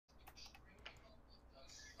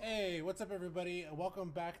Hey, what's up, everybody? Welcome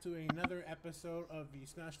back to another episode of the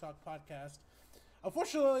Smash Talk podcast.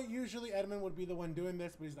 Unfortunately, usually Edmund would be the one doing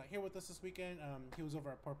this, but he's not here with us this weekend. He was over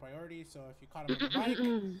at Port Priority, so if you caught him on the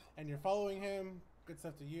mic and you're following him, good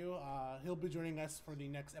stuff to you. He'll be joining us for the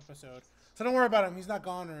next episode, so don't worry about him. He's not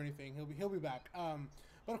gone or anything. He'll be back.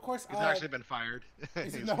 But of course, he's actually been fired.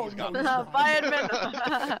 he's He's gone. Fireman.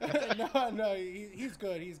 no, he's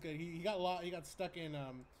good. He's good. He got stuck in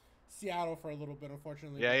Seattle for a little bit,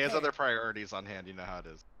 unfortunately. Yeah, But he has hey, other priorities on hand. You know how it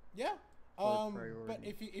is. yeah. Port But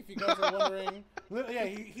priority. if you guys are wondering, yeah,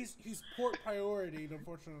 he's port priority,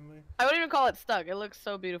 unfortunately. I wouldn't even call it stuck. It looks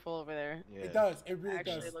so beautiful over there. Yeah. It does. It really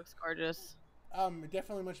Actually, does. it looks gorgeous.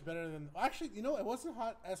 Definitely much better than. Actually, you know, it wasn't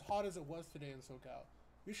as hot as it was today in SoCal.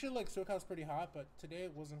 Usually, like SoCal's pretty hot, but today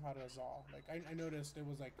it wasn't hot at all. Like I noticed, it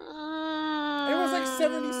was like it was like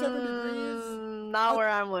 77 degrees. Not where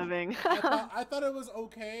I'm living. I thought it was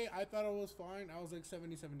okay. I thought it was fine. I was like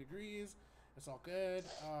 77 degrees. It's all good.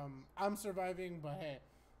 I'm surviving, but hey.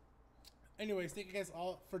 Anyways, thank you guys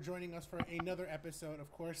all for joining us for another episode.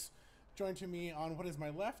 Of course, joined to me on what is my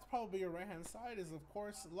left, probably your right hand side, is of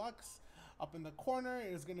course Lux. Up in the corner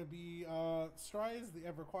is going to be Strides, the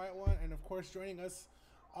ever quiet one, and of course joining us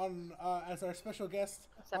on as our special guest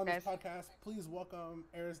What's up, on this guys? podcast. Please welcome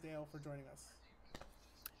Arisdale for joining us.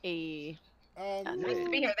 Hey. Um, Nice to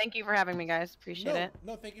be here. Thank you for having me, guys. Appreciate it.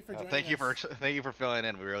 No, thank you for joining Thank you for us. filling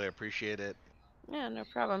in. We really appreciate it. Yeah, no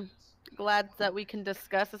problem. Glad that we can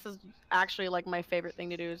discuss. This is actually like my favorite thing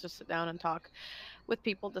to do is just sit down and talk with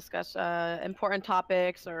people, discuss important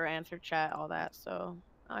topics or answer chat, all that. So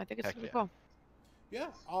I think it's Heck really yeah. cool. Yeah,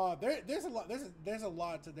 there's a lot. There's a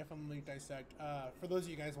lot to definitely dissect. For those of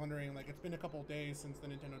you guys wondering, like it's been a couple days since the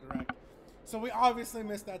Nintendo Direct, so we obviously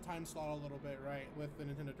missed that time slot a little bit, right? With the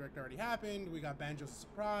Nintendo Direct already happened, we got Banjo's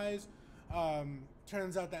surprise.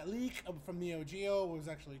 Turns out that leak from Neo Geo was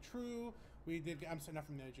actually true. We did. I'm sorry, not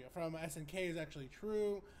from Neo Geo. From SNK is actually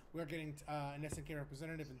true. We're getting an SNK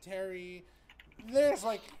representative in Terry. There's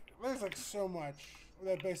like so much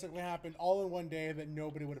that basically happened all in one day that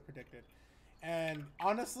nobody would have predicted. And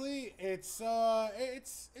honestly, it's some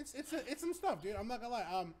stuff, dude. I'm not gonna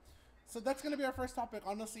lie. So that's gonna be our first topic.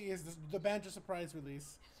 Honestly, is the Banjo surprise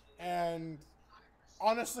release, and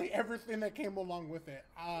honestly, everything that came along with it.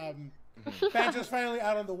 Banjo's finally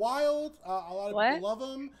out in the wild. A lot of What? people love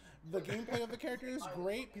him. The gameplay of the character is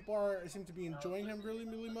great. People seem to be enjoying him really,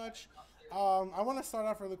 really much. I want to start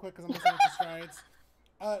off really quick because I'm listening to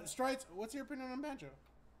Strides. Strides, what's your opinion on Banjo?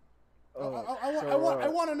 I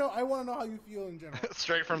want to know. I want to know how you feel in general.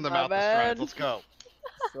 Straight from the My mouth of bad. Strides. Let's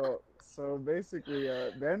go. So basically,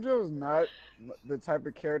 Banjo is not the type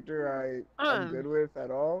of character I'm good with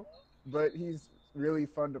at all, but he's really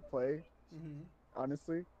fun to play, Mm-hmm.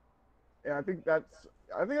 honestly. And I think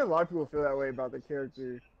a lot of people feel that way about the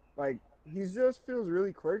character. Like he just feels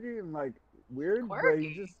really quirky and like weird, but Quirky?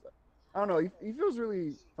 he just I don't know. He feels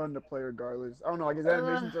really fun to play regardless. I don't know. Like his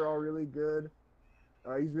animations are all really good.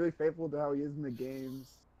 He's really faithful to how he is in the games.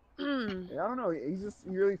 Yeah, I don't know. He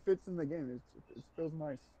really fits in the game. It feels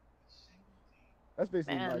nice. That's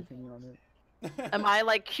basically my Man. opinion on it. Am I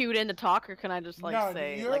like cued in to talk, or can I just like No,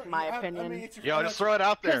 say you're- like my I opinion? mean, it's your- Yo, just throw it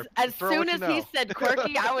out there. Because as Throw soon what you as he know. said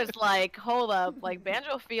quirky, I was like, hold up. Like,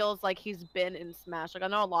 Banjo feels like he's been in Smash. Like, I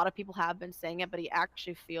know a lot of people have been saying it, but he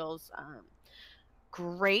actually feels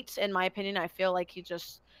great, in my opinion. I feel like he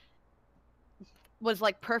just was,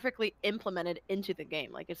 like, perfectly implemented into the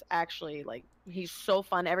game. Like, it's actually, like, he's so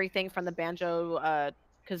fun. Everything from the Banjo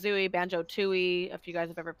Kazooie, Banjo Tooie, if you guys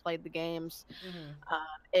have ever played the games.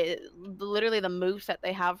 Literally the moves that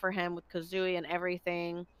they have for him with Kazooie and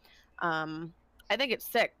everything. I think it's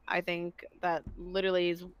sick. I think that literally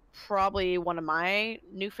is probably one of my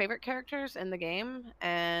new favorite characters in the game,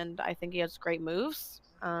 and I think he has great moves.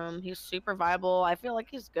 He's super viable. I feel like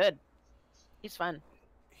he's good. He's fun.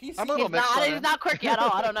 He's I'm a little mixed on He's him. not quirky at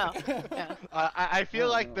all. I don't know. Yeah. I feel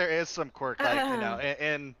Oh, like no. there is some quirk, like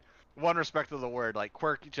in one respect of the word, like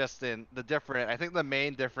quirk, just in the different. I think the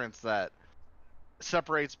main difference that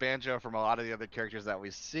separates Banjo from a lot of the other characters that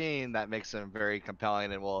we've seen that makes him very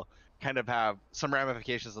compelling and will kind of have some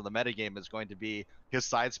ramifications of the metagame is going to be his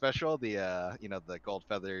side special, the the gold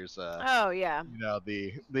feathers, Oh yeah.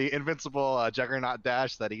 the invincible Juggernaut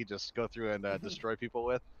dash that he can just go through and destroy people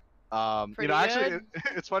with. Pretty Actually, good.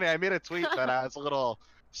 it's funny. I made a tweet that I was a little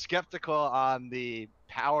skeptical on the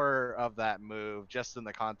power of that move, just in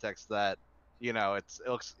the context that it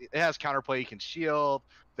has counterplay. You can shield.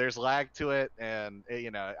 There's lag to it, and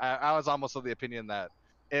I was almost of the opinion that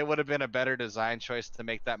it would have been a better design choice to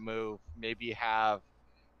make that move maybe have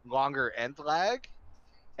longer end lag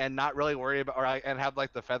and not really worry about and have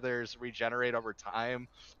like the feathers regenerate over time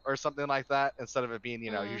or something like that, instead of it being,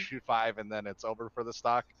 you shoot 5 and then it's over for the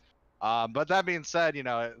stock. But that being said,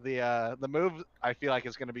 the move I feel like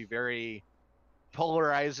is going to be very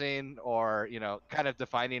polarizing, or kind of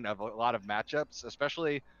defining of a lot of matchups,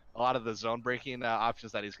 especially a lot of the zone breaking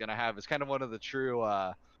options that he's going to have. Is kind of one of the true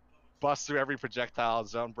bust through every projectile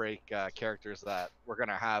zone break characters that we're going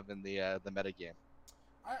to have in the meta game.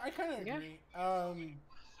 I kind of Yeah. agree.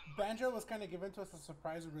 Banjo was kind of given to us a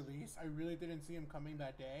surprise release. I really didn't see him coming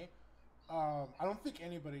that day. I don't think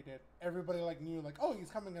anybody did. Everybody like knew like, oh,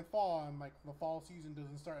 he's coming in fall, and like the fall season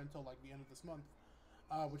doesn't start until like the end of this month,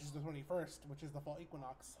 which is the 21st, which is the fall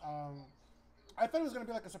equinox. I thought it was gonna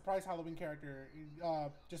be like a surprise Halloween character,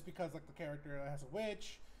 just because like the character has a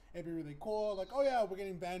witch. It'd be really cool. Like, oh yeah, we're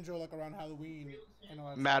getting Banjo like around Halloween and all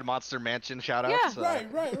that Mad stuff. Monster Mansion shout outs. Yeah.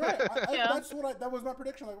 Right. Yeah. That was my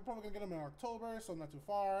prediction. Like, we're probably gonna get him in October, so not too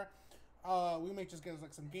far. We may just get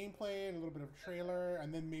like some gameplay and a little bit of a trailer,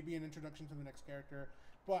 and then maybe an introduction to the next character.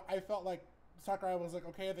 But I felt like Sakurai was like,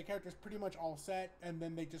 okay, the character's pretty much all set, and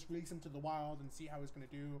then they just release him to the wild and see how he's gonna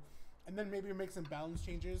do, and then maybe make some balance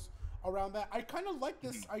changes around that. I kind of like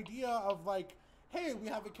this idea of like, hey, we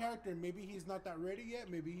have a character. Maybe he's not that ready yet.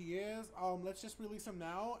 Maybe he is. Let's just release him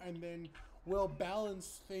now, and then we'll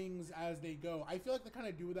balance things as they go. I feel like they kind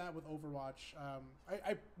of do that with Overwatch.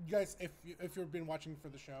 You guys, if you've been watching for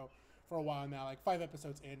the show for a while now, like 5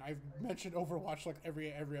 episodes in, I've mentioned Overwatch like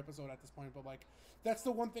every episode at this point. But like, that's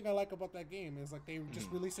the one thing I like about that game is like they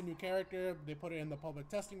just release a new character, they put it in the public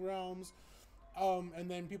testing realms.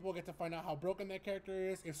 And then people get to find out how broken that character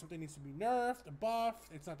is, if something needs to be nerfed,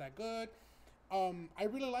 buffed, it's not that good. I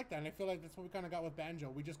really like that, and I feel like that's what we kind of got with Banjo.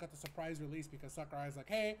 We just got the surprise release because Sakurai's like,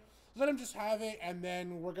 hey, let him just have it, and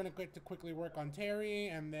then we're going to get to quickly work on Terry,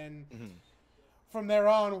 and then from there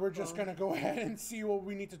on, we're just going to go ahead and see what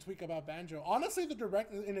we need to tweak about Banjo. Honestly, the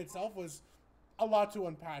direct in itself was a lot to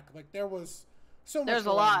unpack. Like, there was so much. There's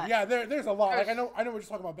a lot. Yeah, there's a lot. Like, I know we're just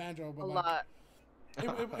talking about Banjo, but A like, lot.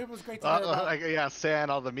 It was great to hear about. Yeah, San,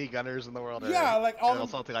 all the meat gunners in the world. Yeah, like all the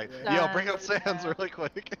something like, Yeah. yo, bring up Sans really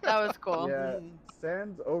quick. That was cool. Yeah,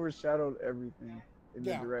 Sans overshadowed everything in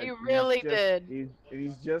the direct. He really did.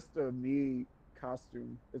 He's just a me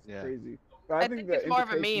costume. It's Yeah. crazy. But I think it's more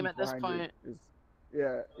of a meme at this implications point. behind it is,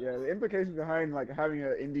 yeah. The implication behind like having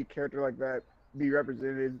an indie character like that be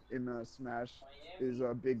represented in Smash is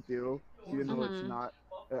a big deal, even though it's not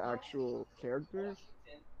an actual character.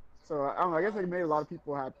 So I don't know. I guess it made a lot of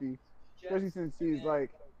people happy, especially since he's like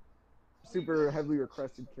super heavily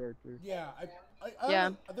requested character. Yeah,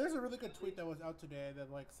 there's a really good tweet that was out today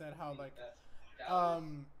that like said how like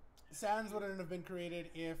Sans wouldn't have been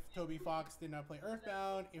created if Toby Fox did not play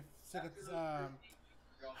Earthbound, if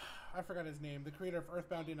I forgot his name, the creator of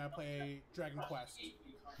Earthbound did not play Dragon Quest,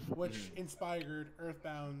 which inspired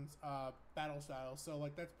Earthbound's battle style. So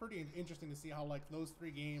like that's pretty interesting to see how like those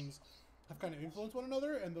 3 games have kind of influenced one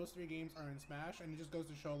another, and those 3 games are in Smash, and it just goes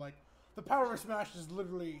to show like the power of Smash is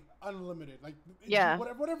literally unlimited. Like,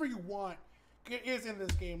 whatever you want is in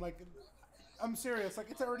this game. Like, I'm serious. Like,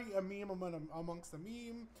 it's already a meme amongst the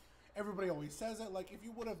meme. Everybody always says it. Like, if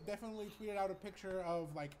you would have definitely tweeted out a picture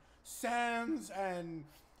of like Sans and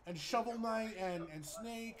Shovel Knight and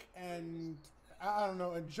Snake and I don't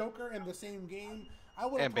know, and Joker in the same game, I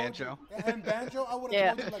would have Banjo. Banjo, I would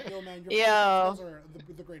have told you like, yo man, your skills are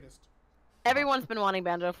the greatest. Everyone's been wanting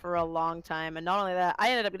Banjo for a long time, and not only that, I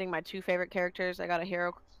ended up getting my 2 favorite characters. I got a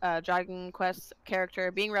Hero Dragon Quest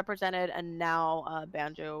character being represented, and now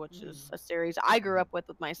Banjo, which is a series I grew up with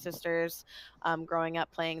my sisters, growing up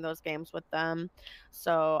playing those games with them.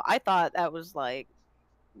 So I thought that was like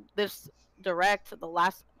this direct, the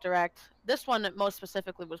last direct. This one most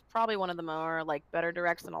specifically was probably one of the more like better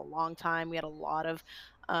directs in a long time. We had a lot of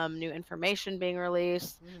new information being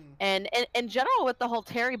released, and in general with the whole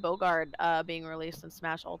Terry Bogard being released in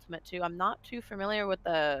Smash Ultimate too. I'm not too familiar with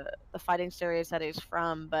the fighting series that he's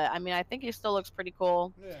from, but I mean I think he still looks pretty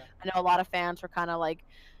cool. Yeah. I know a lot of fans were kind of like,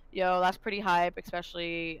 yo, that's pretty hype,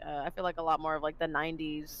 especially I feel like a lot more of like the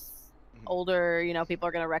 90s older, people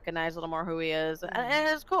are going to recognize a little more who he is, and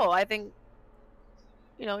it's cool. I think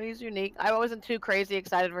he's unique. I wasn't too crazy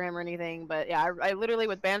excited for him or anything, but yeah, I literally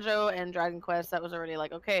with Banjo and Dragon Quest, that was already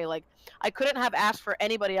like, okay, like I couldn't have asked for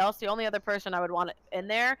anybody else. The only other person I would want in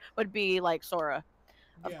there would be like Sora,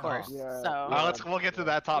 of course. Yeah. So We'll get to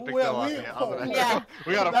that topic We though.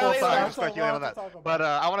 we got a full time so speculating on that. But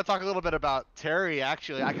I want to talk a little bit about Terry.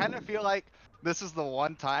 Actually, I kind of feel like this is the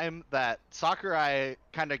one time that Sakurai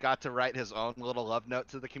kind of got to write his own little love note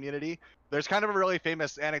to the community. There's kind of a really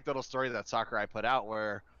famous anecdotal story that Sakurai put out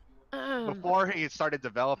where before he started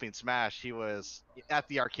developing Smash, he was at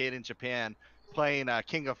the arcade in Japan playing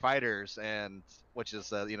King of Fighters, and which is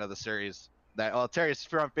the series that Terry's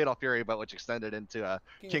from Fatal Fury, but which extended into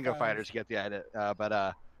King of Fighters. You get the idea.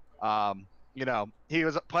 He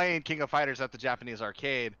was playing King of Fighters at the Japanese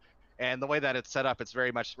arcade, and the way that it's set up, it's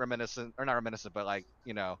very much reminiscent, or not reminiscent, but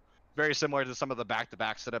very similar to some of the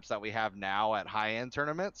back-to-back setups that we have now at high-end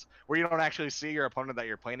tournaments, where you don't actually see your opponent that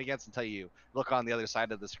you're playing against until you look on the other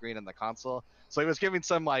side of the screen in the console. So he was giving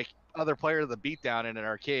some other player the beatdown in an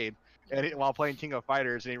arcade, and while playing King of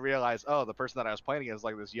Fighters, and he realized, oh, the person that I was playing against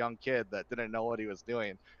is this young kid that didn't know what he was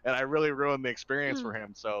doing, and I really ruined the experience for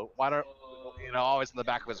him. So why don't always in the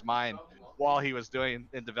back of his mind while he was doing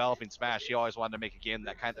and developing Smash, he always wanted to make a game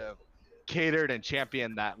that kind of catered and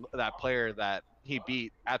championed that player that he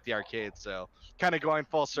beat at the arcade. So kind of going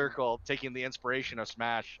full circle, taking the inspiration of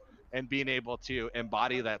Smash and being able to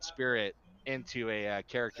embody that spirit into a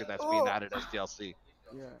character that's being added as DLC.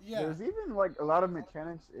 Yeah. Yeah. There's even a lot of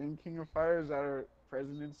mechanics in King of Fighters that are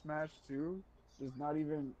present in Smash too. Just not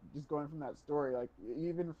even just going from that story.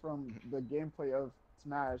 Even from the gameplay of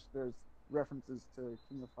Smash, there's references to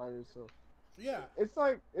King of Fighters. So Yeah.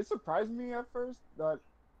 It surprised me at first that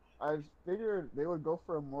I figured they would go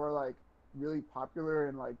for a more really popular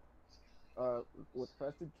and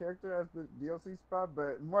requested character as the DLC spot.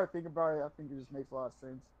 But the more I think about it, I think it just makes a lot of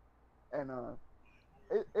sense. And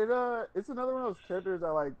it's another one of those characters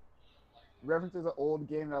that references an old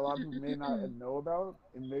game that a lot of people may not know about,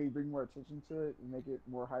 and maybe bring more attention to it and make it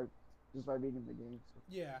more hype just by being in the game. So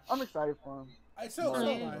Yeah. I'm excited for him. So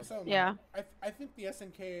am I. Yeah. I think the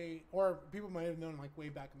SNK, or people might have known way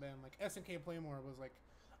back then, SNK Playmore was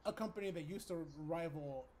a company that used to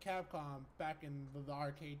rival Capcom back in the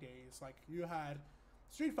arcade days. You had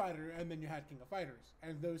Street Fighter, and then you had King of Fighters,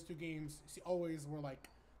 and those two games always were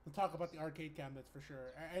we'll talk about the arcade cabinets for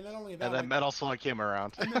sure. And not only that, and then Metal Slug came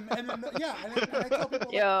around. And I tell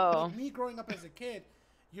people, me growing up as a kid,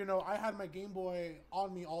 I had my Game Boy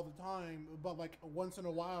on me all the time, but once in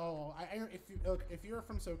a while, if you're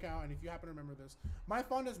from SoCal and if you happen to remember this, my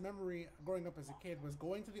fondest memory growing up as a kid was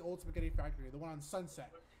going to the old spaghetti factory, the one on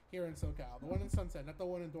Sunset here in SoCal, the one in Sunset, not the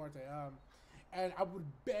one in Duarte. And I would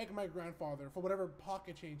beg my grandfather for whatever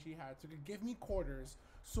pocket change he had to give me quarters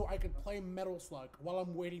so I could play Metal Slug while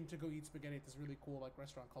I'm waiting to go eat spaghetti at this really cool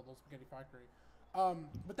restaurant called Old Spaghetti Factory.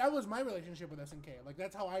 But that was my relationship with SNK.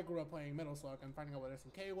 That's how I grew up playing Metal Slug and finding out what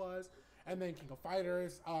SNK was. And then King of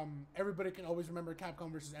Fighters. Everybody can always remember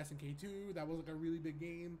Capcom versus SNK 2. That was a really big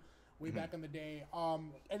game way back in the day.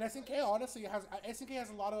 And SNK honestly has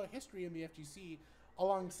a lot of history in the FGC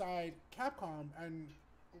alongside Capcom, and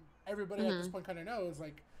everybody at this point kind of knows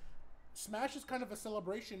Smash is kind of a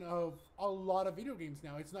celebration of a lot of video games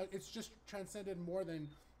now. It's just transcended more than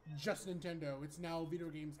just Nintendo. It's now video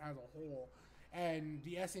games as a whole. And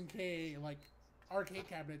the SNK arcade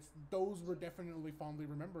cabinets, those were definitely fondly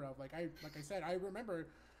remembered of. Like I said, I remember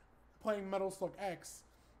playing Metal Slug X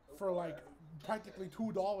for practically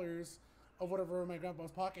 $2 of whatever my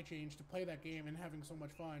grandpa's pocket change to play that game and having so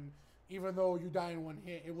much fun. Even though you die in one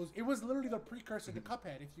hit, it was literally the precursor to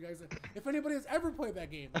Cuphead. If anybody has ever played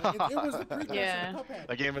that game, it was the precursor to Cuphead.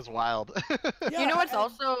 That game is wild. You know what's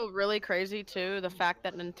also really crazy too? The fact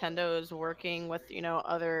that Nintendo is working with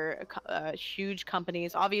other huge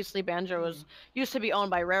companies. Obviously, Banjo used to be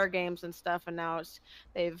owned by Rare Games and stuff, and now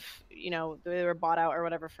they were bought out or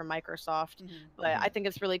whatever from Microsoft. But I think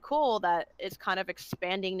it's really cool that it's kind of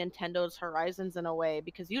expanding Nintendo's horizons in a way,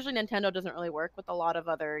 because usually Nintendo doesn't really work with a lot of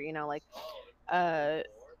other other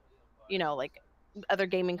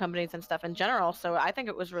gaming companies and stuff in general. So I think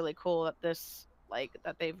it was really cool that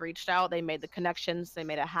that they've reached out, they made the connections, they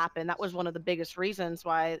made it happen. That was one of the biggest reasons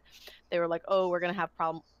why they were we're gonna have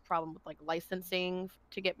problem with licensing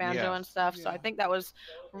to get Banjo and stuff. So I think that was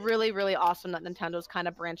really, really awesome that Nintendo's kind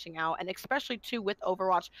of branching out, and especially too with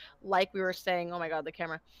Overwatch, like we were saying. Oh my god, the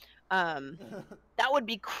camera. That would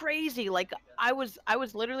be crazy. I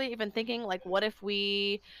was literally even thinking what if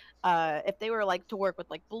if they were to work with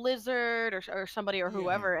Blizzard or somebody or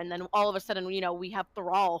whoever, and then all of a sudden we have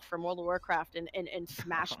Thrall from World of Warcraft and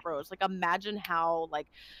Smash Bros. Imagine how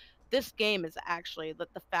this game is actually the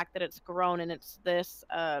fact that it's grown and it's this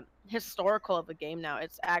historical of a game now.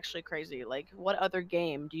 It's actually crazy. What other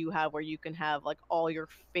game do you have where you can have all your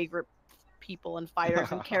favorite people and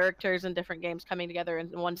fighters and characters in different games coming together in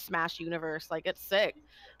one Smash universe? It's sick.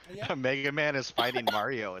 Yeah. Mega Man is fighting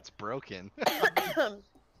Mario. It's broken.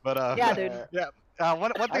 But yeah, dude. Yeah.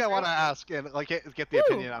 One thing I want to ask and get the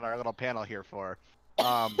opinion on our little panel here for.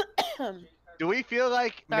 Do we feel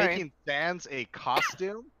like making Sans a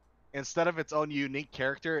costume instead of its own unique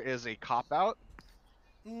character is a cop out?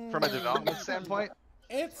 from a development standpoint?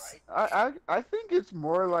 It's I think it's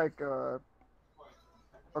more like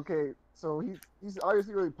okay, so he's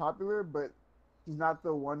obviously really popular, but he's not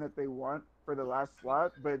the one that they want for the last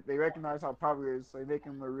slot. But they recognize how popular he is, so they make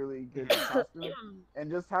him a really good costume. And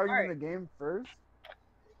just having him in the game first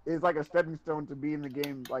is like a stepping stone to be in the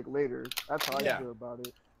game like later. That's how I Yeah. feel about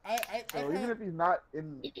it. I So kind even of if he's not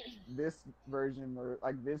in this version or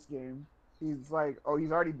like this game, he's like, oh,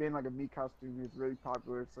 he's already been like a Mii costume. He's really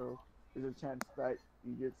popular, so there's a chance that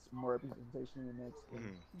he gets more representation in the next game.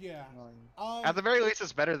 Mhm. yeah. At the very least,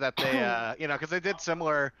 it's better that they, because they did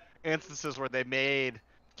similar instances where they made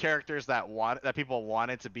characters that people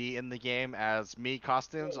wanted to be in the game as Mii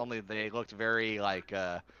costumes, only they looked very like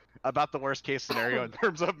about the worst case scenario in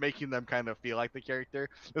terms of making them kind of feel like the character.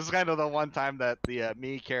 This is kind of the one time that the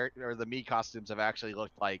Mii character or the Mii costumes have actually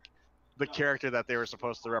looked like the character that they were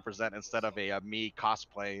supposed to represent instead of a Mii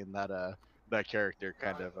cosplay in that character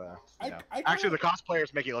kind of I kind actually of the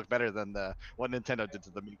cosplayers make it look better than what Nintendo did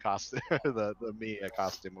to the Mii costume the Mii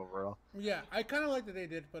costume overall. yeah, I kind of like that they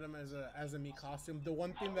did put him as a Mii costume. The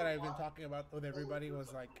one thing that I've been talking about with everybody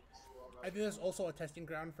was like, I think there's also a testing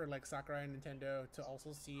ground for like Sakurai and Nintendo to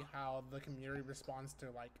also see how the community responds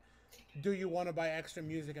to like, do you want to buy extra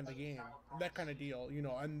music in the game, that kind of deal,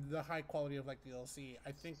 and the high quality of like DLC.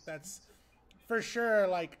 I think that's for sure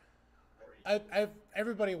like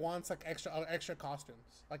everybody wants like extra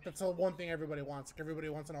costumes. Like that's the one thing everybody wants. Like everybody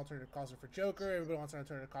wants an alternative costume for Joker. Everybody wants an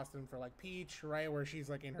alternative costume for like Peach, right? Where she's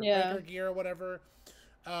like in her Yeah. biker gear or whatever.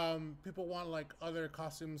 People want like other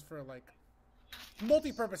costumes for like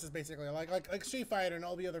multi-purposes, basically, like Street Fighter and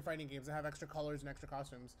all the other fighting games that have extra colors and extra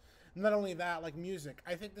costumes. Not only that, like music.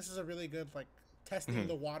 I think this is a really good like testing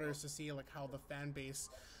the waters to see like how the fan base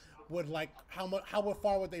would like how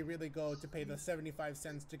far would they really go to pay the 75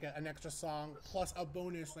 cents to get an extra song plus a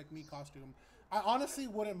bonus like Mii costume. I honestly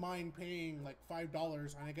wouldn't mind paying like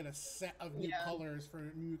 $5 and I get a set of new colors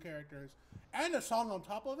for new characters and a song on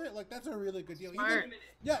top of it. Like that's a really good deal.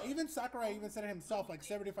 Even Sakurai even said it himself. Like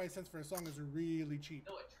 75 cents for a song is really cheap.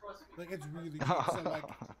 Like it's really cheap. So like,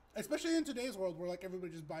 especially in today's world where like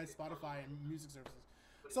everybody just buys Spotify and music services.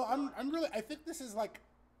 So I think this is like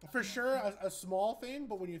for sure a small thing,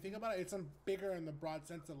 but when you think about it, it's bigger in the broad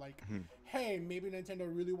sense of like, hey, maybe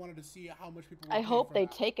Nintendo really wanted to see how much people. I hope they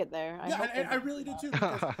take it there. I really do too.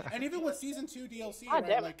 Because, and even with Season 2 DLC,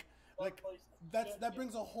 right? Like that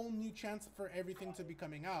brings a whole new chance for everything to be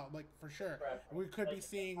coming out. Like for sure, we could be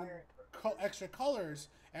seeing extra colors,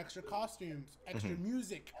 extra costumes, extra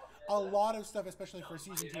music, a lot of stuff, especially for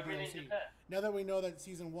Season 2 DLC. Now that we know that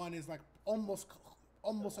Season 1 is like almost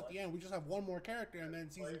at the end, we just have one more character, and then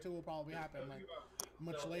Season 2 will probably happen like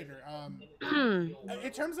much later.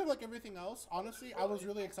 In terms of like everything else, honestly, I was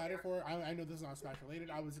really excited for. I know this is not Smash related.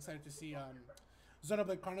 I was excited to see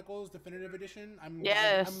Xenoblade Chronicles Definitive Edition. I'm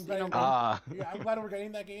glad we're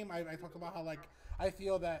getting that game. I talked about how like I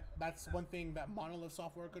feel that that's one thing that Monolith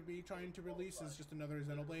Software could be trying to release is just another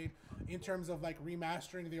Xenoblade in terms of like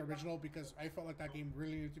remastering the original, because I felt like that game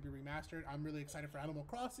really needed to be remastered. I'm really excited for Animal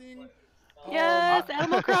Crossing. Yes,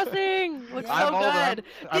 Animal Crossing looks so good.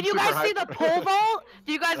 Did you guys see the pole vault?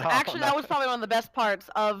 Do you guys actually? That was probably one of the best parts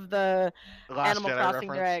of the Animal Crossing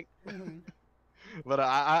direct. But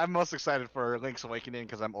I'm most excited for Link's Awakening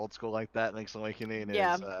because I'm old school like that. Link's Awakening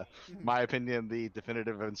is, my opinion, the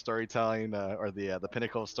definitive in storytelling, or the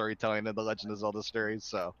pinnacle of storytelling in the Legend of Zelda series.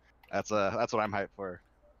 So that's what I'm hyped for.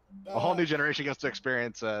 A whole new generation gets to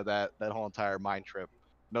experience that whole entire mind trip.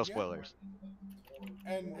 No spoilers.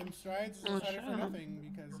 And Strides is excited for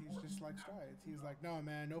nothing because he's just like Strides. He's like, no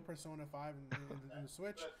man, no Persona 5 in the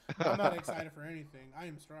Switch. I'm not excited for anything. I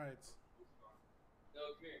am Strides.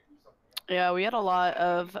 Yeah, we had a lot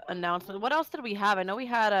of announcements. What else did we have? I know we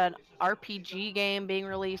had an RPG game being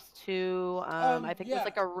released too. I think it was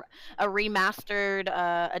like a remastered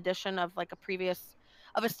edition of like a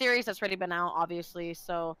series that's already been out, obviously.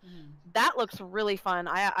 So that looks really fun.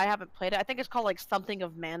 I haven't played it. I think it's called like something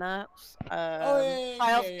of Mana.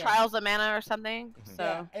 Trials of Mana or something. So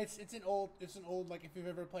yeah, it's an old like if you've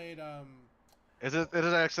ever played Is it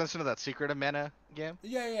an extension of that Secret of Mana game?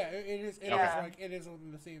 Yeah, it is. It is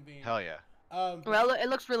in the same vein. Hell yeah. Well, it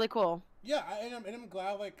looks really cool. Yeah, and I'm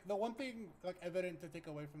glad. Like the one thing like evident to take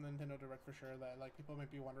away from the Nintendo Direct for sure that like people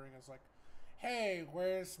might be wondering is like, hey,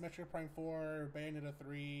 where's Metroid Prime 4, Bayonetta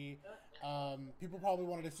 3? People probably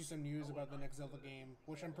wanted to see some news about the next Zelda game,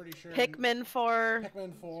 which I'm pretty sure. Pikmin 4.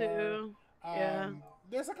 Too.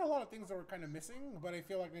 There's like a lot of things that were kind of missing, but I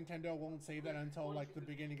feel like Nintendo won't say that until like the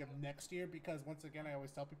beginning of next year, because once again, I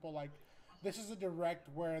always tell people like, this is a Direct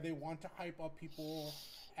where they want to hype up people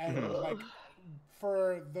and like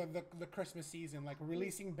for the Christmas season, like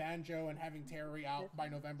releasing Banjo and having Terry out by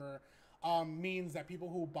November. Means that people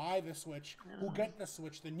who buy the Switch, who get the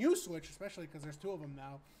Switch, the new Switch, especially because there's 2 of them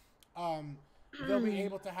now, they'll be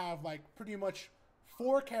able to have like pretty much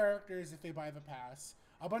 4 characters if they buy the pass,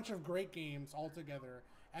 a bunch of great games all together,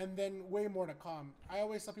 and then way more to come. I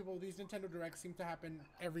always tell people these Nintendo Directs seem to happen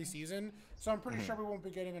every season, so I'm pretty sure we won't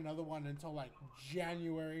be getting another one until like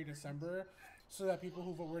January, December, so that people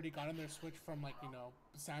who've already gotten their Switch from like, you know,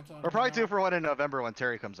 Santa. We're probably due for one in November when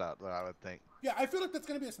Terry comes out, though, I would think. Yeah, I feel like that's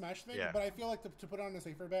gonna be a Smash thing, Yeah. but I feel like to put on a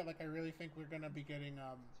safer bet, like I really think we're gonna be getting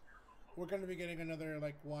another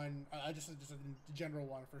like one, just a general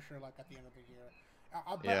one for sure, like at the end of the year.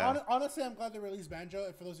 But honestly, I'm glad they released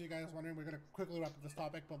Banjo. For those of you guys wondering, we're gonna quickly wrap up this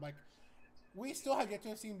topic, but like we still have yet to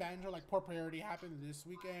have seen Banjo. Like Port Priority happened this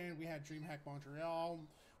weekend. We had DreamHack Montreal.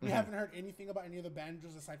 We haven't heard anything about any of the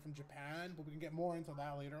Banjos aside from Japan, but we can get more into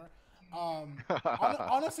that later.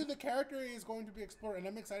 Honestly, the character is going to be explored, and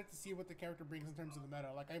I'm excited to see what the character brings in terms of the meta.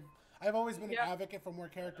 Like I've always been an advocate for more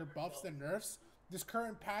character buffs than nerfs. This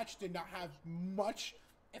current patch did not have much,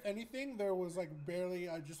 if anything. There was like barely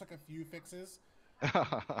just like a few fixes.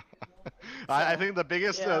 I think the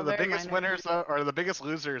biggest winners or the biggest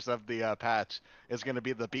losers of the patch is going to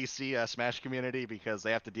be the BC Smash community, because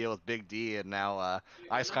they have to deal with Big D, and now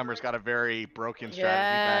Iceclimber's got a very broken strategy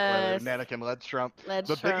back with Anakin Ledstrump.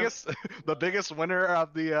 The biggest winner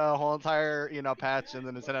of the whole entire patch in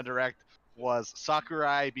the Nintendo Direct was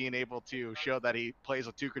Sakurai being able to show that he plays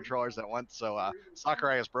with 2 controllers at once. So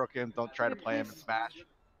Sakurai is broken. Don't try to play him in Smash.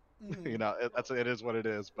 It is what it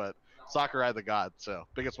is. But Sakurai the god. So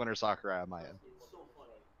biggest winner Sakurai on my end.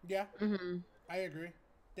 Yeah, I agree,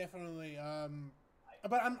 definitely.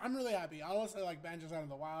 But I'm really happy. I also like Banjo's out in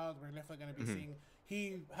the wild. We're definitely gonna be seeing.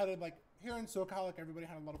 He had like here in SoCal, like everybody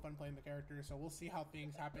had a lot of fun playing the character. So we'll see how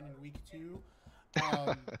things happen in week 2.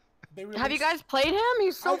 Have you guys played him?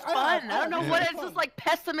 He's so fun. I don't know what it's just like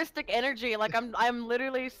pessimistic energy. Like I'm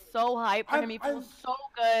literally so hyped for him. He feels so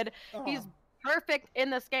good. He's perfect in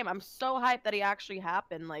this game. I'm so hyped that he actually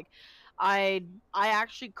happened. Like I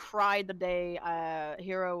actually cried the day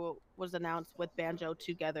Hero was announced with Banjo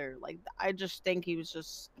together. Like I just think he was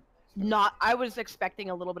just not. I was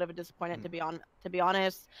expecting a little bit of a disappointment to be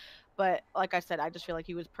honest. But like I said, I just feel like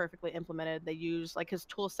he was perfectly implemented. They used like his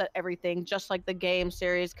tool set, everything, just like the game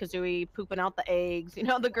series, Kazooie pooping out the eggs,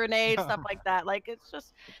 the grenades, stuff like that. Like it's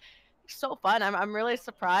just so fun. I'm really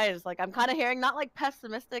surprised. Like I'm kind of hearing not like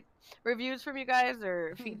pessimistic reviews from you guys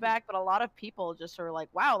or feedback, but a lot of people just are like,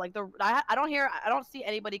 wow, like I don't see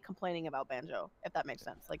anybody complaining about Banjo, if that makes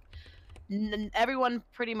sense. Like everyone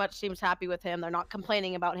pretty much seems happy with him. They're not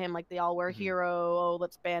complaining about him like they all were Hero. Oh,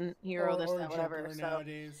 let's ban Hero, this, that, whatever. So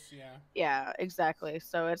nowadays, yeah, exactly.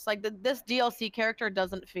 So it's like this DLC character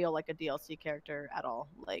doesn't feel like a DLC character at all.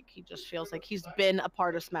 Like he just feels like he's been a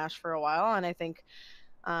part of Smash for a while, and I think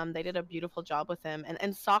they did a beautiful job with him,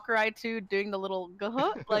 and Sakurai too, doing the little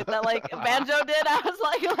like that, like Banjo did. I was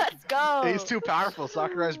like, let's go. He's too powerful.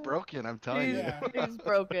 Sakurai's broken. I'm telling you. He's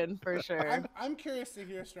broken for sure. I'm curious to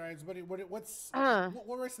hear Strides. What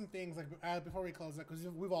were some things like before we close it, because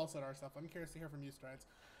we've all said our stuff. I'm curious to hear from you, Strides.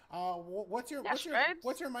 What's your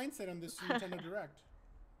mindset on this Nintendo Direct?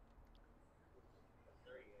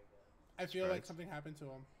 I feel like something happened to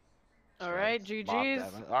him. All right, GG's.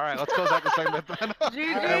 All right, let's close out the segment then.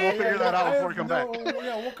 GG's. We'll figure that out before we come back.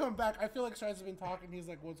 Yeah, we'll come back. I feel like Strides has been talking. He's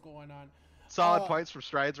like, what's going on? Solid points for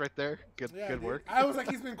Strides right there. Good work. I was like,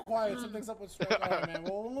 he's been quiet. Something's up with Strides. All right, man.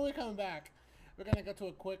 Well, when we come back, we're going to go to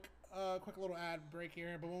a quick little ad break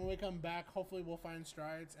here. But when we come back, hopefully we'll find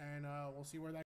Strides, and we'll see where that